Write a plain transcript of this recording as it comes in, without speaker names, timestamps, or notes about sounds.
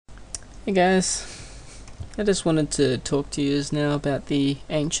Hey guys, I just wanted to talk to you now about the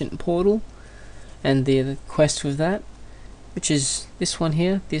ancient portal and the quest with that, which is this one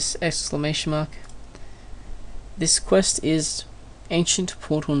here, this exclamation mark. This quest is ancient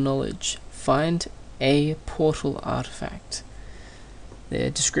portal knowledge. Find a portal artifact.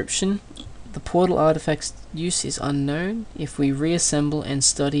 The description: the portal artifact's use is unknown. If we reassemble and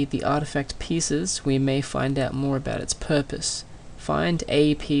study the artifact pieces, we may find out more about its purpose. Find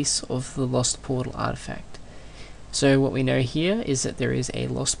a piece of the lost portal artifact. So what we know here is that there is a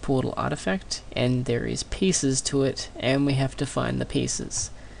lost portal artifact and there is pieces to it, and we have to find the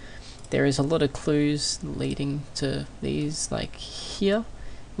pieces. There is a lot of clues leading to these. Like here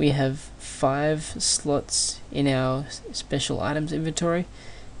we have 5 slots in our special items inventory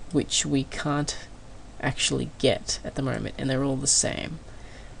which we can't actually get at the moment, and they're all the same.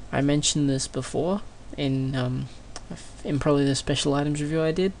 I mentioned this before in probably the special items review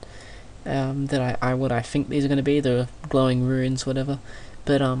I did, that what I think these are going to be, the glowing runes, whatever.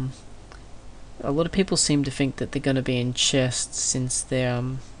 But a lot of people seem to think that they're going to be in chests since they're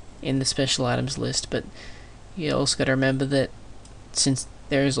in the special items list. But you also got to remember that since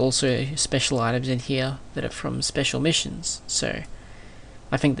there is also special items in here that are from special missions, so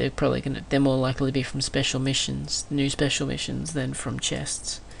I think they're more likely to be from special missions, new special missions, than from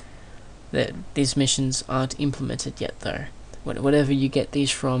chests. That these missions aren't implemented yet though. Whatever you get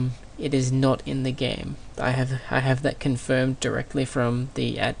these from, it is not in the game. I have that confirmed directly from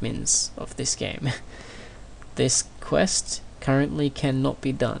the admins of this game. This quest currently cannot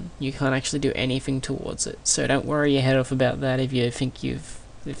be done. You can't actually do anything towards it. So don't worry your head off about that if you think you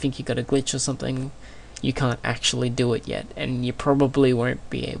got a glitch or something. You can't actually do it yet, and you probably won't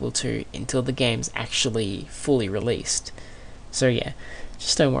be able to until the game's actually fully released. So yeah,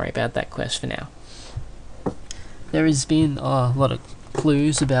 just don't worry about that quest for now. There has been a lot of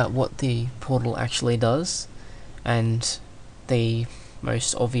clues about what the portal actually does, and the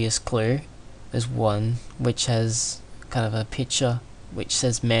most obvious clue is one which has kind of a picture which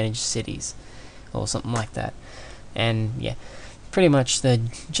says manage cities or something like that. And yeah, pretty much the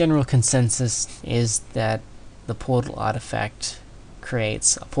general consensus is that the portal artifact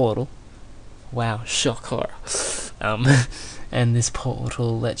creates a portal. Wow, shocker. And this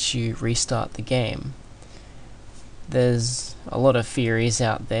portal lets you restart the game. There's a lot of theories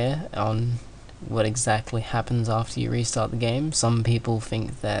out there on what exactly happens after you restart the game. Some people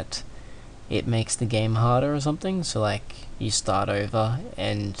think that it makes the game harder or something, so like you start over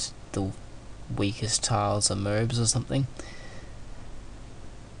and the weakest tiles are mobs or something.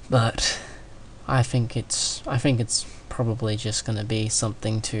 But I think it's probably just gonna be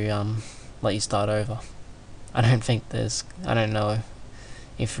something to let you start over. I don't know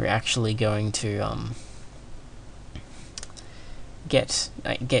if you're actually going to get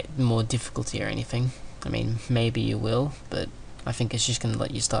more difficulty or anything. I mean, maybe you will, but I think it's just gonna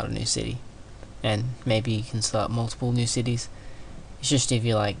let you start a new city, and maybe you can start multiple new cities. It's just if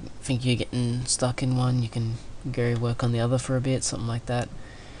you think you're getting stuck in one, you can go work on the other for a bit, something like that.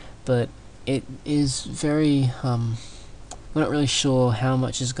 But it is very we're not really sure how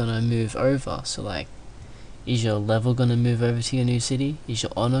much is gonna move over. So like, is your level gonna move over to your new city? Is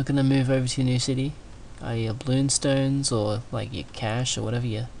your honor gonna move over to your new city? Are your balloon stones, or like your cash, or whatever,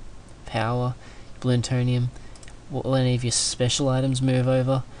 your power, plutonium, will any of your special items move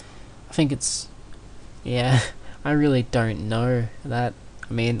over? I think it's, yeah, I really don't know that.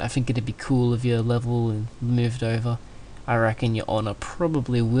 I mean, I think it'd be cool if your level moved over. I reckon your honor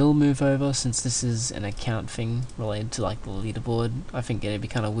probably will move over, since this is an account thing related to like the leaderboard. I think it'd be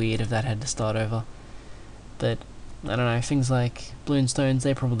kind of weird if that had to start over. But I don't know, things like balloon stones,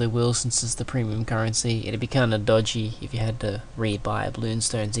 they probably will, since it's the premium currency. It'd be kind of dodgy if you had to re-buy balloon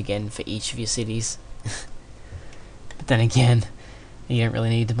stones again for each of your cities. But then again, you don't really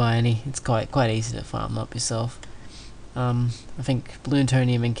need to buy any. It's quite easy to farm up yourself. I think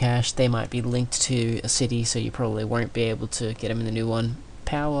plutonium and cash, they might be linked to a city, so you probably won't be able to get them in the new one.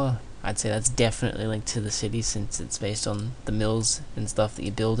 Power, I'd say that's definitely linked to the city, since it's based on the mills and stuff that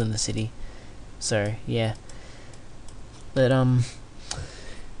you build in the city. So yeah. But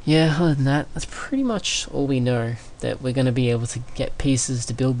yeah, other than that, that's pretty much all we know. That we're going to be able to get pieces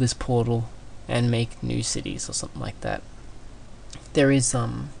to build this portal and make new cities or something like that. There's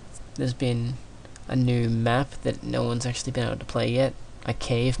been a new map that no one's actually been able to play yet. A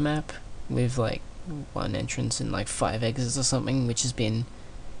cave map with like 1 entrance and like 5 exits or something, which has been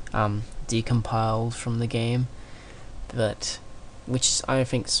decompiled from the game. But I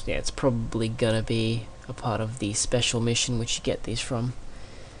think, yeah, it's probably gonna be a part of the special mission which you get these from.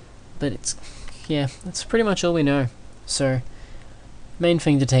 But it's, yeah, that's pretty much all we know. So main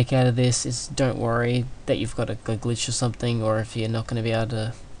thing to take out of this is don't worry that you've got a glitch or something, or if you're not going to be able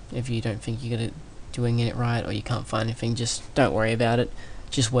to, if you don't think you're doing it right, or you can't find anything, just don't worry about it.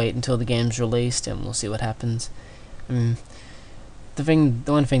 Just wait until the game's released and we'll see what happens. The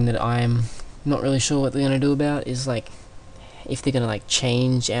one thing that I'm not really sure what they're going to do about is like if they're going to like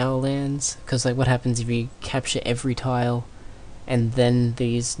change our lands, because like what happens if you capture every tile and then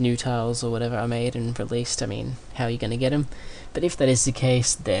these new tiles or whatever are made and released. I mean, how are you going to get them? But if that is the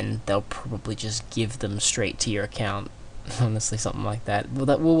case, then they'll probably just give them straight to your account. Honestly, something like that. Well,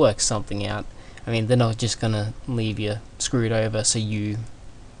 that will work something out. I mean, they're not just going to leave you screwed over, so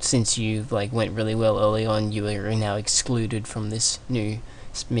since you like went really well early on, you are now excluded from this new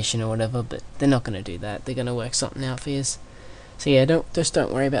mission or whatever. But they're not going to do that. They're going to work something out for you. So yeah,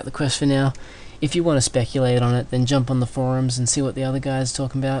 don't worry about the quest for now. If you want to speculate on it, then jump on the forums and see what the other guys are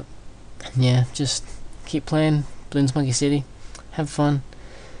talking about. Yeah, just keep playing Bloons Monkey City. Have fun.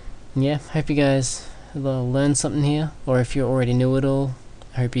 Yeah, hope you guys learned something here, or if you already knew it all,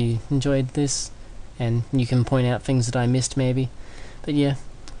 I hope you enjoyed this and you can point out things that I missed maybe. But yeah,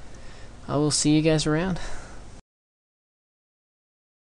 I will see you guys around.